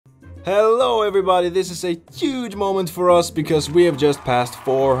Hello everybody, this is a huge moment for us because we have just passed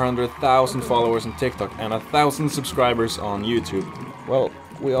 400,000 followers on TikTok and 1,000 subscribers on YouTube. Well,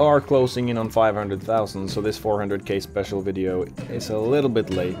 we are closing in on 500,000, so this 400k special video is a little bit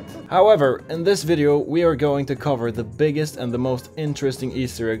late. However, in this video we are going to cover the biggest and the most interesting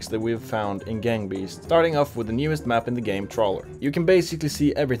Easter eggs that we've found in Gang Beasts, starting off with the newest map in the game, Trawler. You can basically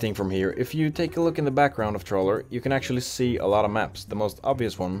see everything from here. If you take a look in the background of Trawler, you can actually see a lot of maps. The most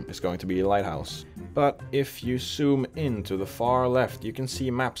obvious one is going to be Lighthouse. But if you zoom in to the far left, you can see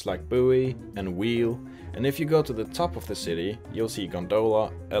maps like Buoy and Wheel. And if you go to the top of the city, you'll see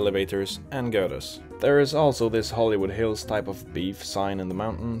Gondola, Elevators and Girders. There is also this Hollywood Hills type of beef sign in the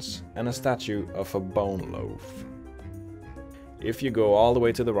mountains, and a statue of a bone loaf. If you go all the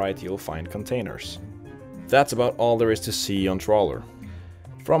way to the right, you'll find containers. That's about all there is to see on Trawler.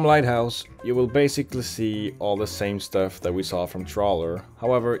 From Lighthouse, you will basically see all the same stuff that we saw from Trawler.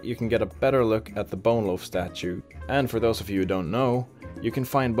 However, you can get a better look at the bone loaf statue, and for those of you who don't know, you can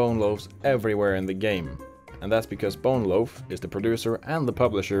find bone loaves everywhere in the game, and that's because Bone Loaf is the producer and the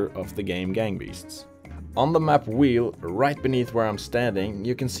publisher of the game Gang Beasts. On the map Wheel, right beneath where I'm standing,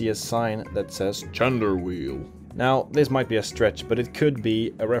 you can see a sign that says Chunder Wheel. Now, this might be a stretch, but it could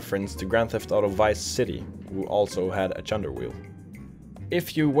be a reference to Grand Theft Auto Vice City, who also had a Chunder Wheel.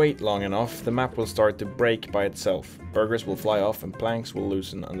 If you wait long enough, the map will start to break by itself. Burgers will fly off and planks will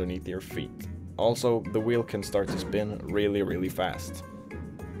loosen underneath your feet. Also, the wheel can start to spin really fast.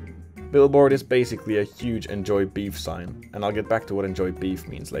 Billboard is basically a huge Enjoy Beef sign, and I'll get back to what Enjoy Beef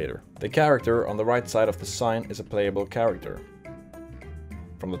means later. The character on the right side of the sign is a playable character.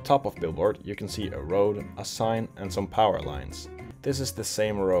 From the top of Billboard, you can see a road, a sign and some power lines. This is the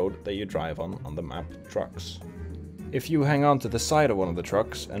same road that you drive on the map Trucks. If you hang on to the side of one of the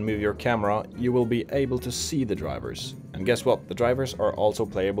trucks and move your camera, you will be able to see the drivers. And guess what? The drivers are also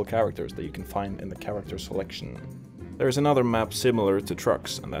playable characters that you can find in the character selection. There's another map similar to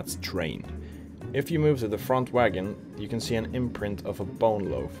Trucks, and that's Train. If you move to the front wagon, you can see an imprint of a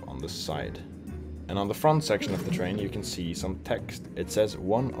bone loaf on the side. And on the front section of the train you can see some text. It says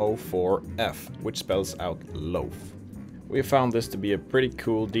 104F, which spells out loaf. We found this to be a pretty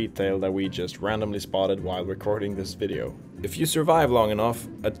cool detail that we just randomly spotted while recording this video. If you survive long enough,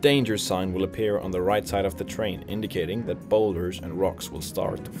 a danger sign will appear on the right side of the train, indicating that boulders and rocks will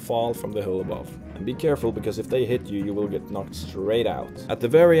start to fall from the hill above. And be careful, because if they hit you, you will get knocked straight out. At the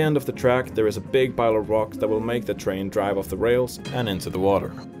very end of the track there is a big pile of rocks that will make the train drive off the rails and into the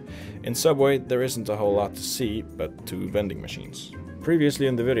water. In Subway there isn't a whole lot to see but 2 vending machines. Previously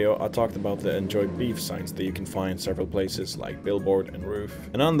in the video I talked about the Enjoy Beef signs that you can find several places like Billboard and Roof.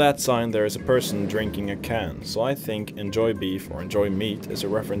 And on that sign there is a person drinking a can, so I think Enjoy Beef or Enjoy Meat is a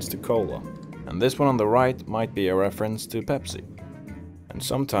reference to cola. And this one on the right might be a reference to Pepsi. And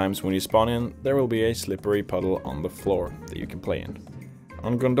sometimes when you spawn in, there will be a slippery puddle on the floor that you can play in.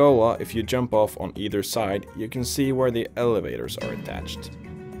 On Gondola, if you jump off on either side, you can see where the elevators are attached.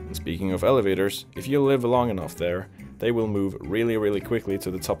 And speaking of elevators, if you live long enough there, they will move really quickly to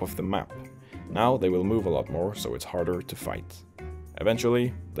the top of the map. Now they will move a lot more, so it's harder to fight.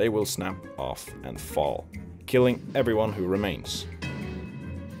 Eventually, they will snap off and fall, killing everyone who remains.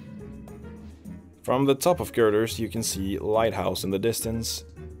 From the top of Girders you can see Lighthouse in the distance,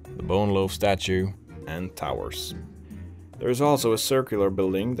 the Bone Loaf statue and towers. There is also a circular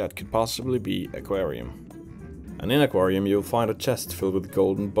building that could possibly be Aquarium. And in Aquarium you'll find a chest filled with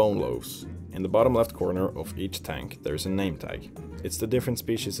golden bone loaves. In the bottom left corner of each tank there's a name tag. It's the different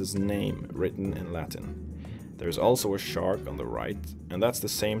species' name written in Latin. There's also a shark on the right, and that's the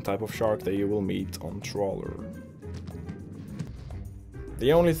same type of shark that you will meet on Trawler.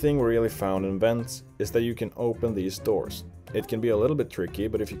 The only thing we really found in vents is that you can open these doors. It can be a little bit tricky,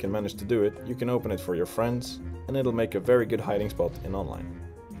 but if you can manage to do it, you can open it for your friends, and it'll make a very good hiding spot in online.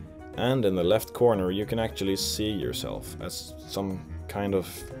 And in the left corner you can actually see yourself as some kind of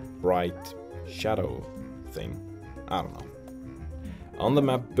bright shadow thing. I don't know. On the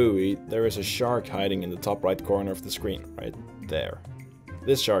map Buoy, there is a shark hiding in the top right corner of the screen, right there.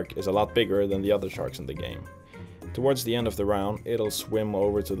 This shark is a lot bigger than the other sharks in the game. Towards the end of the round, it'll swim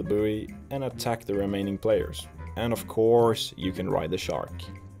over to the buoy and attack the remaining players. And of course, you can ride the shark.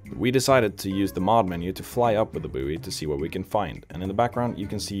 We decided to use the mod menu to fly up with the buoy to see what we can find, and in the background you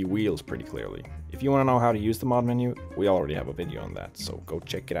can see wheels pretty clearly. If you want to know how to use the mod menu, we already have a video on that, so go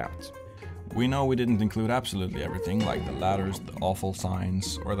check it out. We know we didn't include absolutely everything, like the ladders, the awful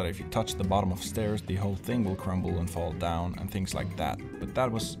signs, or that if you touch the bottom of stairs the whole thing will crumble and fall down and things like that. But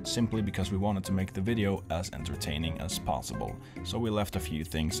that was simply because we wanted to make the video as entertaining as possible, so we left a few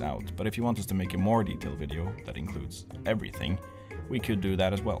things out. But if you want us to make a more detailed video that includes everything, we could do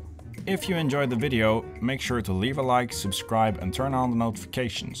that as well. If you enjoyed the video, make sure to leave a like, subscribe and turn on the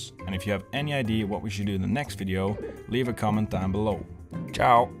notifications. And if you have any idea what we should do in the next video, leave a comment down below.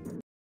 Ciao!